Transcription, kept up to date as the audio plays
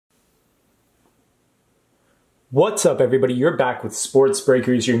What's up, everybody? You're back with Sports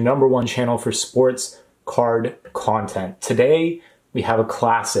Breakers, your #1 channel for sports card content. Today, we have a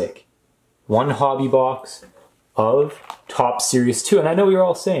classic. One hobby box of Top Series 2. And I know you're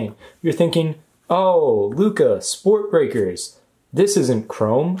all saying, you're thinking, oh, Luca, Sport Breakers, this isn't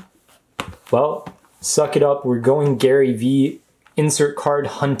Chrome. Well, suck it up. We're going Gary V insert card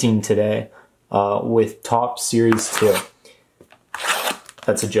hunting today with Top Series 2.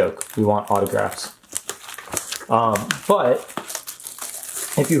 That's a joke. We want autographs. But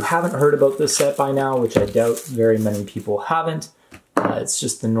if you haven't heard about this set by now, which I doubt very many people haven't, it's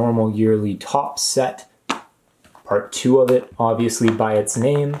just the normal yearly top set, part 2 of it, obviously by its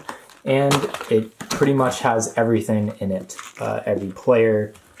name, and it pretty much has everything in it. Every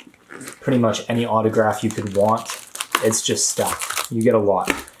player, pretty much any autograph you could want, it's just stuff. You get a lot.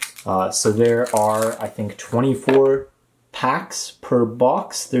 So there are, I think, 24 packs per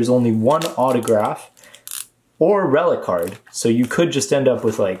box. There's only one autograph or relic card, so you could just end up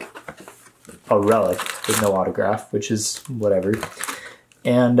with like a relic with no autograph, which is whatever.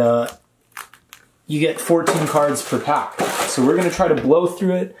 And you get 14 cards per pack. So we're gonna try to blow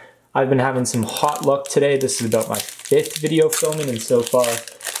through it. I've been having some hot luck today. This is about my 5th video filming, and so far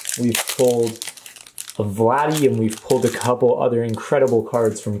we've pulled a Vladdy and we've pulled a couple other incredible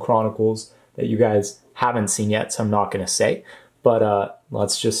cards from Chronicles that you guys haven't seen yet, so I'm not gonna say. But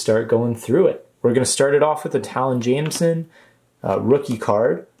let's just start going through it. We're going to start it off with a Talon Jameson rookie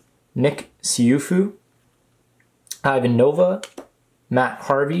card, Nick Siufu, Ivan Nova, Matt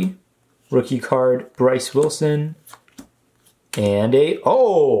Harvey, rookie card, Bryce Wilson, and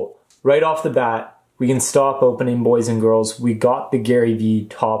right off the bat, we can stop opening, boys and girls. We got the Gary V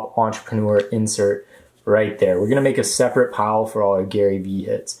Top Entrepreneur insert right there. We're going to make a separate pile for all our Gary V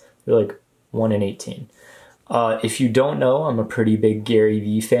hits. They're like 1 in 18. If you don't know, I'm a pretty big Gary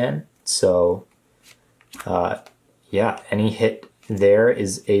V fan, so yeah, any hit there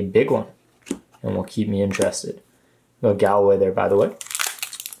is a big one and will keep me interested. No Galloway there, by the way.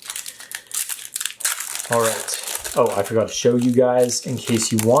 All right. Oh, I forgot to show you guys in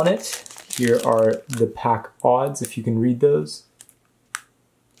case you want it. Here are the pack odds, if you can read those.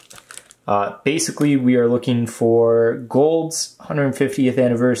 Basically, we are looking for golds, 150th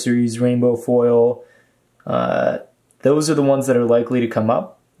anniversaries, rainbow foil. Those are the ones that are likely to come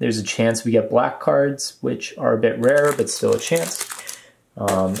up. There's a chance we get black cards, which are a bit rare, but still a chance.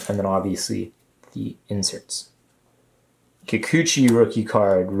 And then obviously the inserts. Kikuchi rookie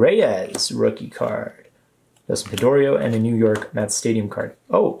card, Reyes rookie card, Justin Pedorio, and a New York Mets Stadium card.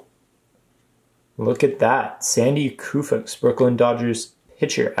 Oh, look at that. Sandy Koufax, Brooklyn Dodgers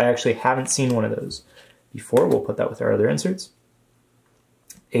pitcher. I actually haven't seen one of those before. We'll put that with our other inserts.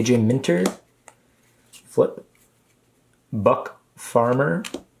 AJ Minter, flip. Buck Farmer.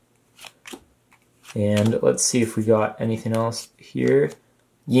 And let's see if we got anything else here.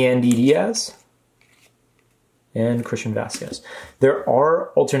 Yandy Diaz and Christian Vasquez. There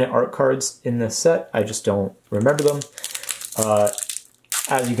are alternate art cards in this set. I just don't remember them.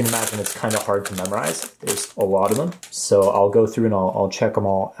 As you can imagine, it's kind of hard to memorize. There's a lot of them. So I'll go through and I'll check them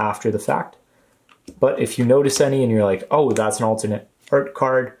all after the fact. But if you notice any and you're like, oh, that's an alternate art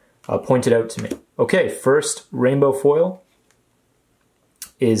card, point it out to me. Okay, first rainbow foil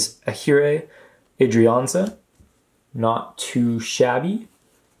is Ahire Adrianza. Not too shabby,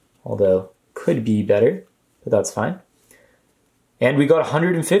 although could be better, but that's fine. And we got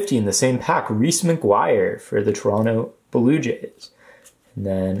 150 in the same pack, Reese McGuire for the Toronto Blue Jays. And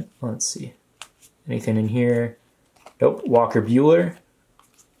then, let's see, anything in here? Nope, Walker Buehler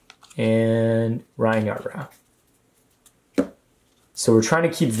and Ryan Yarbrough. So we're trying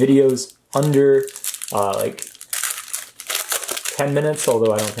to keep videos under like 10 minutes,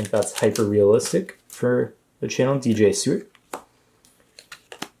 although I don't think that's hyper realistic for the channel. DJ Stewart,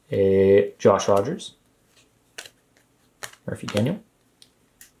 a Josh Rogers, Murphy Daniel,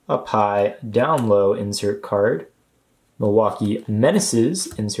 up high, down low insert card, Milwaukee Menaces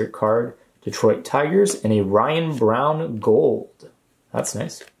insert card, Detroit Tigers, and a Ryan Brown gold. That's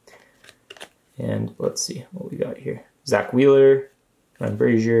nice. And let's see what we got here. Zach Wheeler, Ryan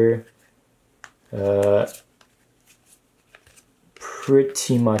Brazier,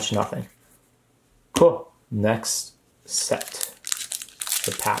 pretty much nothing. Cool. Next set.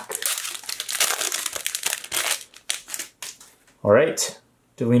 The pack. All right.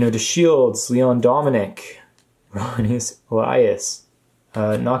 Delino DeShields, Leon Dominic, Ronis Elias.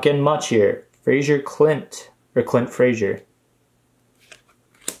 Not getting much here. Frazier Clint, or Clint Frazier.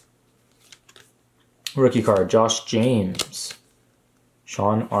 Rookie card, Josh James,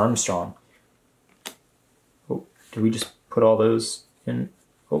 Sean Armstrong. Oh, did we just put all those in?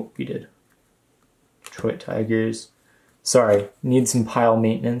 Oh, we did. Detroit Tigers. Sorry, need some pile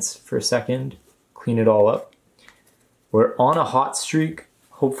maintenance for a second. Clean it all up. We're on a hot streak.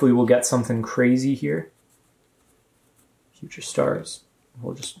 Hopefully we'll get something crazy here. Future Stars.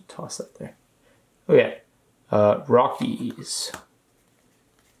 We'll just toss that there. Okay. Rockies.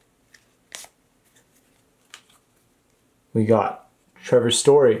 We got Trevor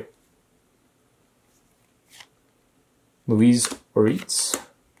Story, Luis Oritz,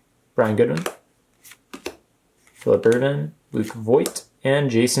 Brian Goodwin, Philip Irvin, Luke Voigt, and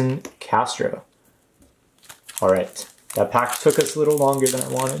Jason Castro. All right, that pack took us a little longer than I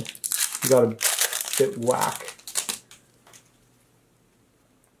wanted. We got a bit whack.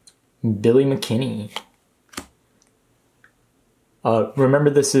 Billy McKinney. Remember,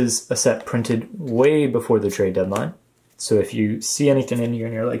 this is a set printed way before the trade deadline. So if you see anything in here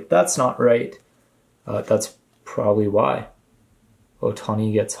and you're like, that's not right, that's probably why.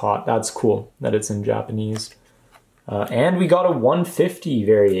 Otani gets hot. That's cool that it's in Japanese. And we got a 150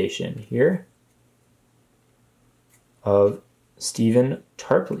 variation here of Stephen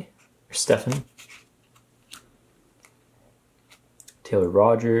Tarpley, or Stephen. Taylor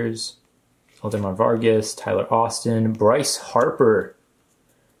Rogers, Aldemar Vargas, Tyler Austin, Bryce Harper.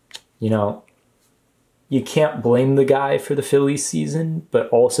 You know, you can't blame the guy for the Phillies season, but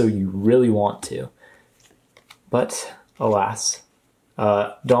also you really want to. But alas,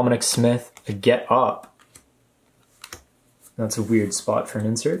 Dominic Smith, a get up. That's a weird spot for an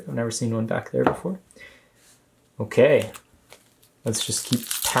insert. I've never seen one back there before. Okay, let's just keep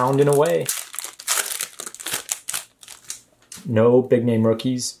pounding away. No big name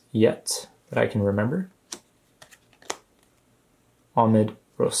rookies yet that I can remember. Ahmed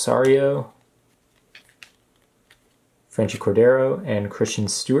Rosario, Franchi Cordero, and Christian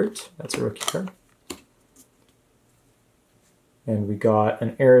Stewart. That's a rookie card. And we got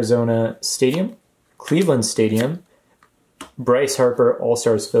an Arizona Stadium, Cleveland Stadium, Bryce Harper,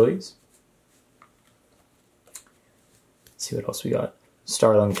 All-Stars Phillies. Let's see what else we got.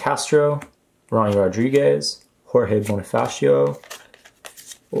 Starlin Castro, Ronnie Rodriguez, Jorge Bonifacio.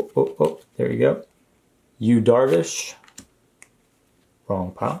 Oh, there you go. Yu Darvish.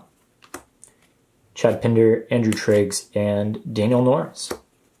 Wrong pile. Chad Pinder, Andrew Triggs, and Daniel Norris.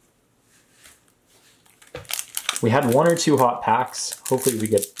 We had one or two hot packs. Hopefully we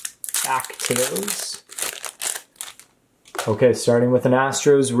get back to those. Okay, starting with an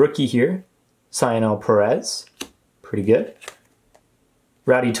Astros rookie here. Cionel Perez. Pretty good.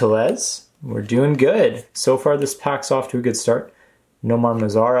 Rowdy Tellez. We're doing good. So far this pack's off to a good start. Nomar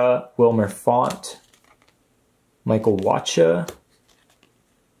Mazara, Wilmer Font, Michael Wacha,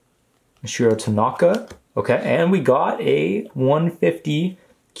 Mashiro Tanaka. Okay, and we got a 150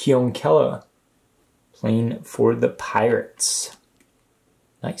 Keon Kela playing for the Pirates.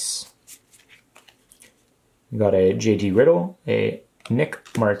 Nice. We got a JD Riddle, a Nick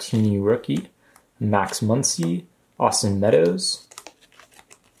Martini rookie, Max Muncy, Austin Meadows,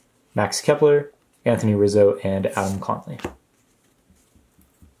 Max Kepler, Anthony Rizzo, and Adam Conley.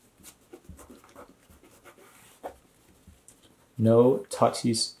 No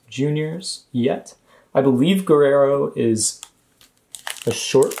Tatis Juniors yet. I believe Guerrero is a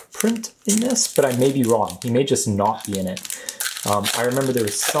short print in this, but I may be wrong. He may just not be in it. I remember there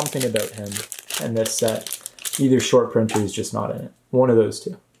was something about him in this set. Either short print or he's just not in it. One of those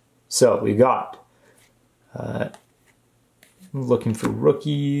two. So we got looking for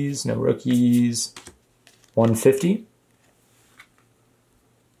rookies, no rookies, 150.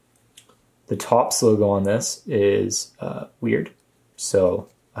 The Topps logo on this is weird, so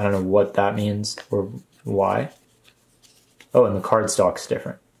I don't know what that means or why. Oh, and the cardstock's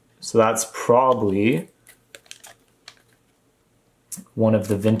different. So that's probably one of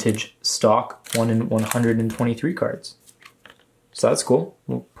the vintage stock 1 in 123 cards. So that's cool.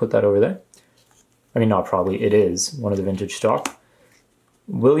 We'll put that over there. I mean, not probably, it is one of the vintage stock.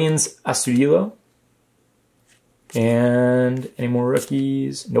 Williams Astudillo. And any more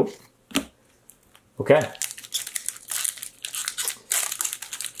rookies? Nope. Okay.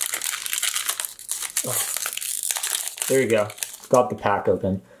 Oh, there you go. Got the pack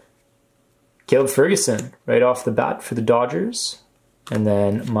open. Caleb Ferguson right off the bat for the Dodgers. And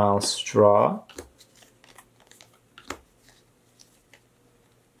then Miles Straw.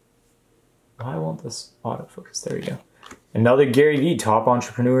 Why won't this autofocus? There we go. Another Gary V, top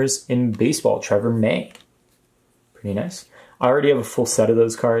entrepreneurs in baseball, Trevor May. Pretty nice. I already have a full set of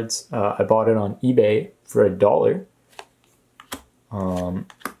those cards. I bought it on eBay for $1.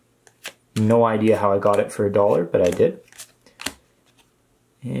 No idea how I got it for $1, but I did.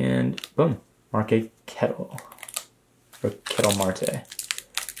 And boom, Marque Kettle. Or Kettle Marte, I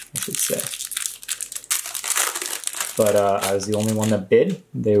should say. but I was the only one that bid.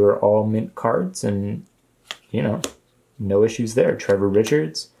 They were all mint cards, and you know, no issues there. Trevor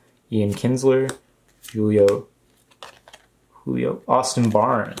Richards, Ian Kinsler, Julio, Austin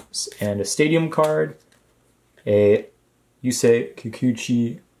Barnes, and a stadium card, a Yusei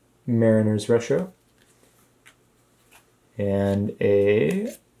Kikuchi Mariners retro, and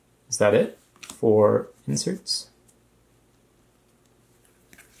a, is that it for inserts?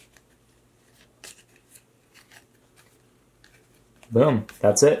 Boom,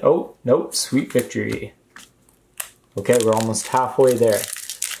 that's it. Oh, nope, sweet victory. Okay, we're almost halfway there.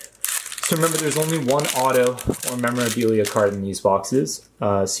 So remember, there's only one auto or memorabilia card in these boxes.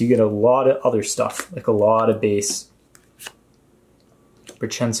 So you get a lot of other stuff, like a lot of base.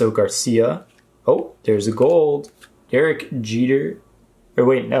 Vincenzo Garcia. Oh, there's a gold. Derek Jeter. Or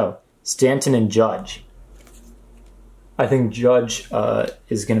wait, no. Stanton and Judge. I think Judge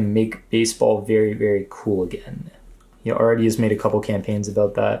is going to make baseball very, very cool again. He already has made a couple campaigns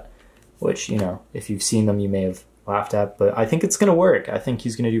about that, which, you know, if you've seen them, you may have laughed at, but I think it's going to work. I think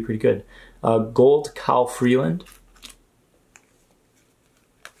he's going to do pretty good. Gold Kyle Freeland.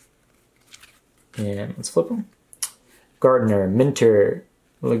 And let's flip them. Gardner, Minter,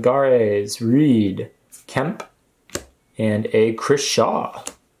 Lagares, Reed, Kemp, and a Chris Shaw.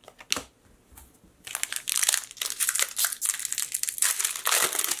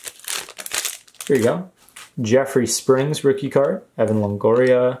 Here you go. Jeffrey Springs, rookie card. Evan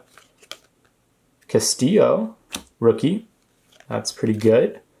Longoria. Castillo, rookie. That's pretty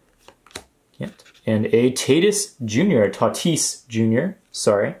good. And a Tatis Jr.,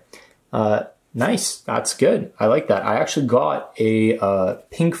 sorry. Nice, that's good. I like that. I actually got a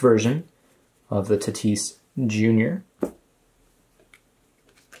pink version of the Tatis Jr.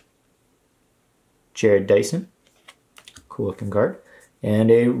 Jared Dyson, cool looking card.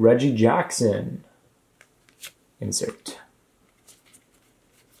 And a Reggie Jackson insert.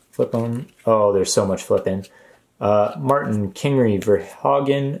 Flip them. Oh, there's so much flipping. Martin, Kingery,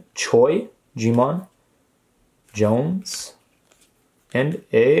 Verhagen, Choi, Jimon, Jones, and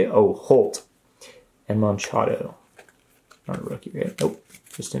a, oh, Holt, and Machado. Not a rookie, right? Nope,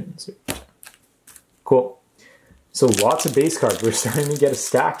 just an insert. Cool. So lots of base cards. We're starting to get a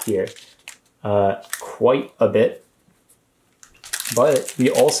stack here. Quite a bit. But we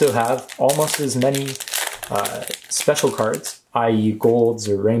also have almost as many special cards, i.e. golds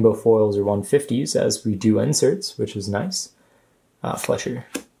or rainbow foils or 150s, as we do inserts, which is nice. Fletcher,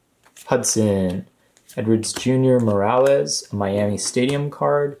 Hudson, Edwards Jr., Morales, a Miami Stadium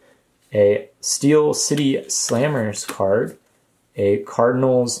card, a Steel City Slammers card, a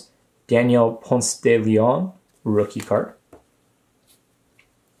Cardinals Daniel Ponce de Leon rookie card.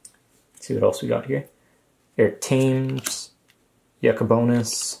 Let's see what else we got here. Eric Thames,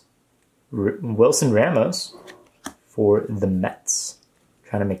 Yacobonis, Wilson Ramos for the Mets.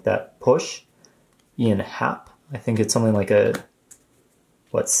 Trying to make that push. Ian Happ. I think it's something like a,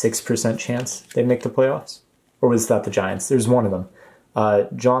 what, 6% chance they make the playoffs? Or was that the Giants? There's one of them.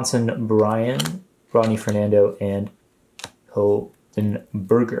 Johnson, Bryan, Ronnie Fernando, and Holden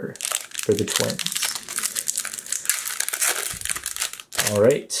Berger for the Twins. All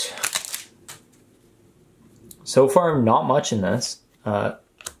right. So far, not much in this. But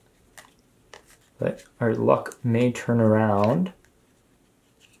our luck may turn around.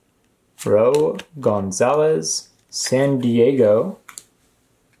 Rowe, Gonzalez, San Diego,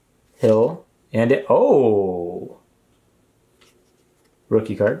 Hill, and oh!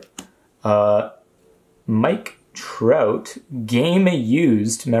 Rookie card. Mike Trout, game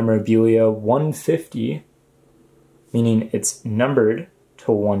used memorabilia 150, meaning it's numbered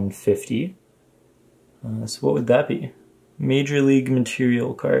to 150. So what would that be? Major League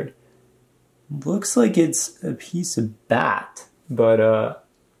material card. Looks like it's a piece of bat, but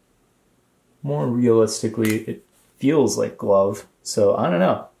more realistically, it feels like glove. So I don't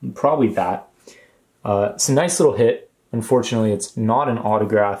know, probably bat. It's a nice little hit. Unfortunately, it's not an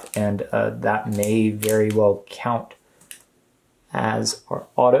autograph, and that may very well count as our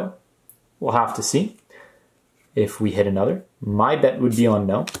auto. We'll have to see if we hit another. My bet would be on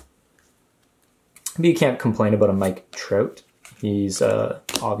no. But you can't complain about a Mike Trout. He's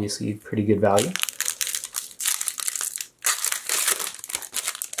obviously pretty good value.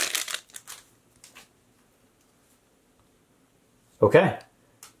 Okay.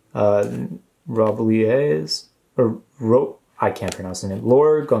 Robles, or I can't pronounce the name.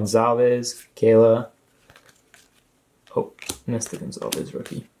 Lore, Gonzalez, Kayla. Oh, missed the Gonzalez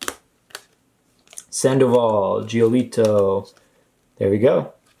rookie. Sandoval, Giolito. There we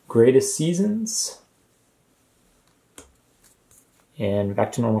go. Greatest seasons. And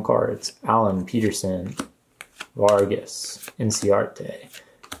back to normal cards. Allen, Peterson, Vargas, Inciarte,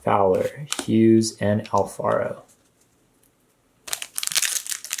 Fowler, Hughes, and Alfaro.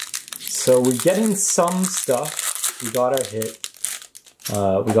 So we're getting some stuff. We got our hit.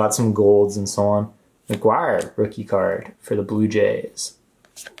 We got some golds and so on. McGuire, rookie card for the Blue Jays.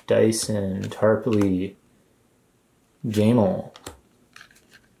 Dyson, Tarpley, Gamel,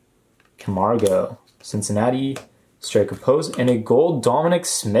 Camargo, Cincinnati, Striker Pose, and a gold Dominic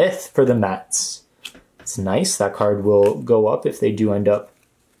Smith for the Mets. It's nice. That card will go up if they do end up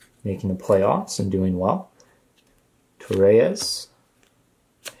making the playoffs and doing well. Torres,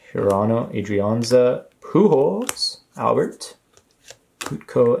 Hirano, Adrianza, Pujols, Albert,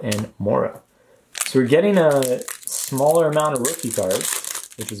 Putko, and Mora. So we're getting a smaller amount of rookie cards,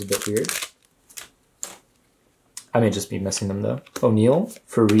 which is a bit weird. I may just be missing them though. O'Neill,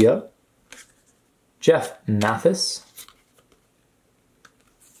 Faria, Jeff Mathis,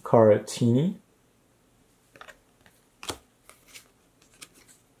 Caratini,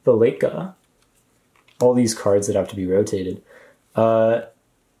 Valleca, all these cards that have to be rotated.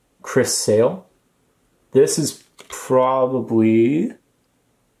 Chris Sale. This is probably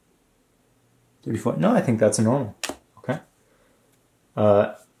 34. No, I think that's a normal. Okay.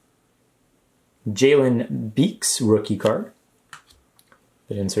 Jalen Beeks, rookie card.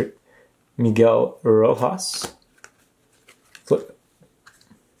 That insert. Miguel Rojas. Flip.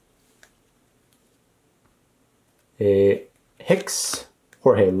 A Hicks,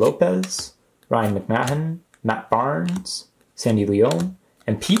 Jorge Lopez, Ryan McMahon, Matt Barnes, Sandy Leone,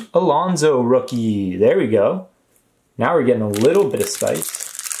 and Pete Alonso, rookie. There we go. Now we're getting a little bit of spice.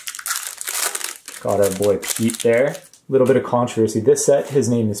 Got our boy Pete there. A little bit of controversy. This set, his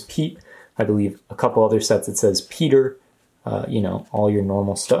name is Pete. I believe a couple other sets it says Peter. You know, all your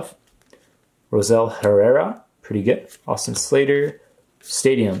normal stuff. Rosel Herrera, pretty good. Austin Slater,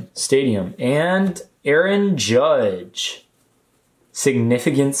 Stadium, and Aaron Judge.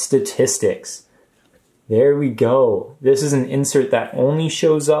 Significant statistics. There we go. This is an insert that only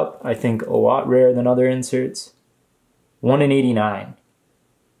shows up, I think, a lot rarer than other inserts. 1 in 89.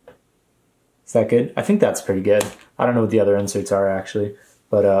 Is that good? I think that's pretty good. I don't know what the other inserts are, actually.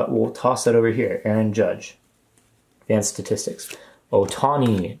 But we'll toss that over here. Aaron Judge. Advanced statistics.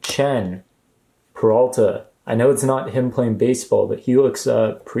 Otani, Chen, Peralta. I know it's not him playing baseball, but he looks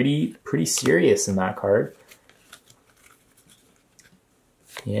pretty serious in that card.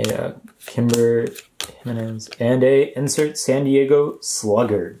 Yeah, Kimber, Jimenez, and a insert San Diego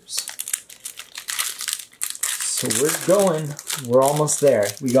Sluggers. So we're going. We're almost there.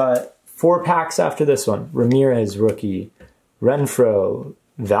 We got 4 packs after this one. Ramirez, rookie. Renfro,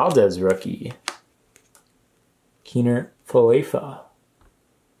 Valdez, rookie. Keener, Falefa.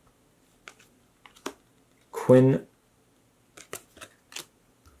 Quinn.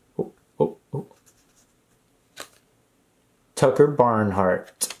 Tucker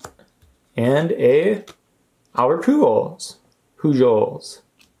Barnhart. And a Albert Pujols.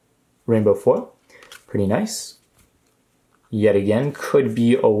 Rainbow foil. Pretty nice. Yet again, could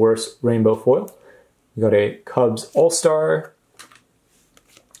be a worse rainbow foil. We got a Cubs All-Star.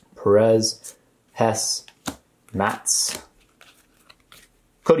 Perez. Hess. Matz.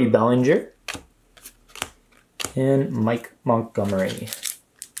 Cody Bellinger. And Mike Montgomery.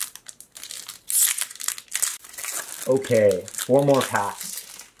 Okay, 4 more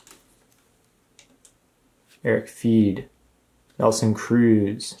packs. Eric Feed. Nelson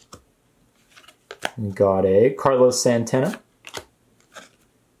Cruz. We got a Carlos Santana.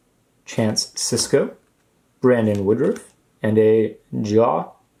 Chance Cisco. Brandon Woodruff. And a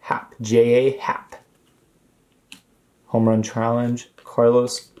J.A. Happ. Home Run Challenge,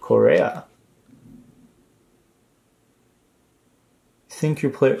 Carlos Correa. Think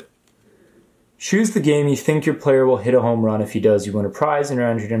your player... Choose the game you think your player will hit a home run. If he does, you win a prize and are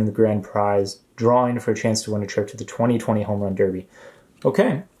entered into the grand prize drawing for a chance to win a trip to the 2020 Home Run Derby.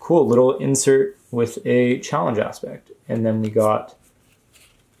 Okay, cool. Little insert with a challenge aspect. And then we got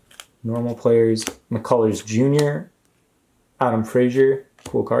normal players, McCullers Jr., Adam Frazier,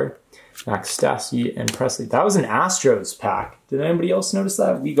 cool card, Max Stassi, and Presley. That was an Astros pack. Did anybody else notice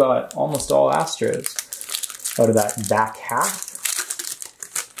that? We got almost all Astros out of that back half.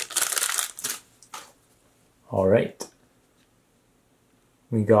 All right.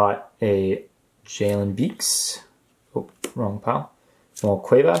 We got a Jalen Beeks. Oh, wrong pile. Well,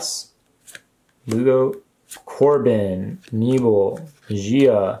 Cuevas, Lugo, Corbin, Nebel,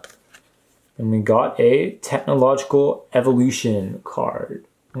 Gia. And we got a Technological Evolution card.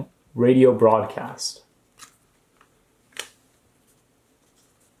 Radio broadcast.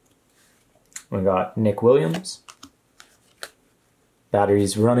 We got Nick Williams.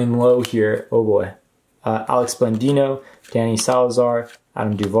 Battery's running low here. Oh boy. Alex Blandino, Danny Salazar,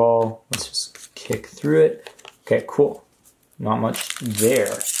 Adam Duvall. Let's just kick through it. Okay, cool. Not much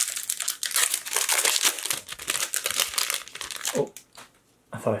there. Oh,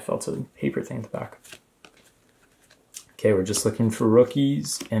 I thought I felt a paper thing at the back. Okay, we're just looking for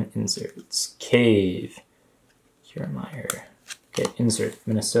rookies and inserts. Cave, Kiermaier. Okay, insert,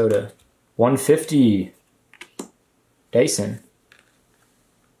 Minnesota. 150, Dyson.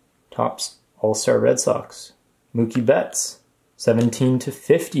 Topps All-Star Red Sox. Mookie Betts,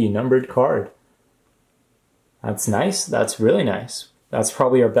 17/50, numbered card. That's nice. That's really nice. That's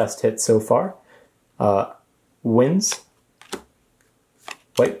probably our best hit so far. Wins.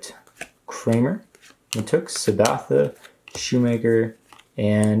 White, Kramer, Matuk, Sabatha, Shoemaker,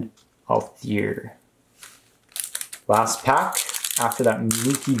 and Althier. Last pack, after that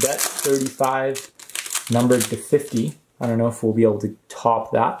Mookie Betts 35, numbered to 50. I don't know if we'll be able to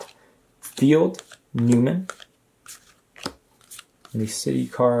top that. Field, Newman. And these city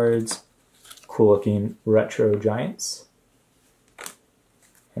cards, cool looking retro Giants.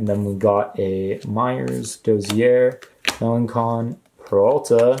 And then we got a Myers, Dozier, Melancon,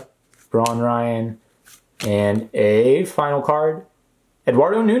 Peralta, Braun Ryan, and a final card,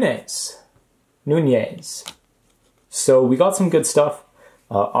 Eduardo Nunez. So we got some good stuff.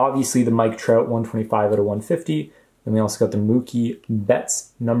 Obviously the Mike Trout 125 out of 150. Then we also got the Mookie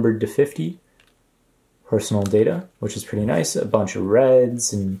Betts numbered to 50. Personal data, which is pretty nice. A bunch of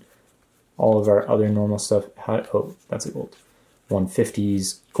reds and all of our other normal stuff. Oh, that's a gold.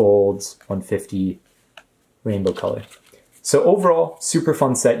 150s, golds, 150, rainbow color. So overall, super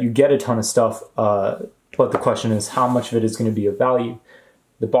fun set. You get a ton of stuff, but the question is how much of it is going to be of value?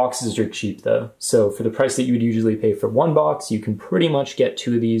 The boxes are cheap though. So for the price that you would usually pay for one box, you can pretty much get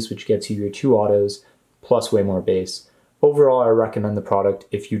 2 of these, which gets you your 2 autos, plus way more base. Overall, I recommend the product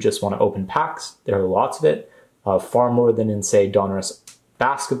if you just want to open packs. There are lots of it, far more than in, say, Donruss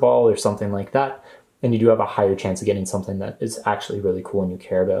Basketball or something like that. And you do have a higher chance of getting something that is actually really cool and you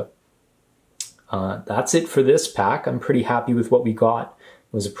care about. That's it for this pack. I'm pretty happy with what we got.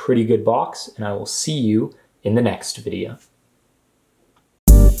 It was a pretty good box, and I will see you in the next video.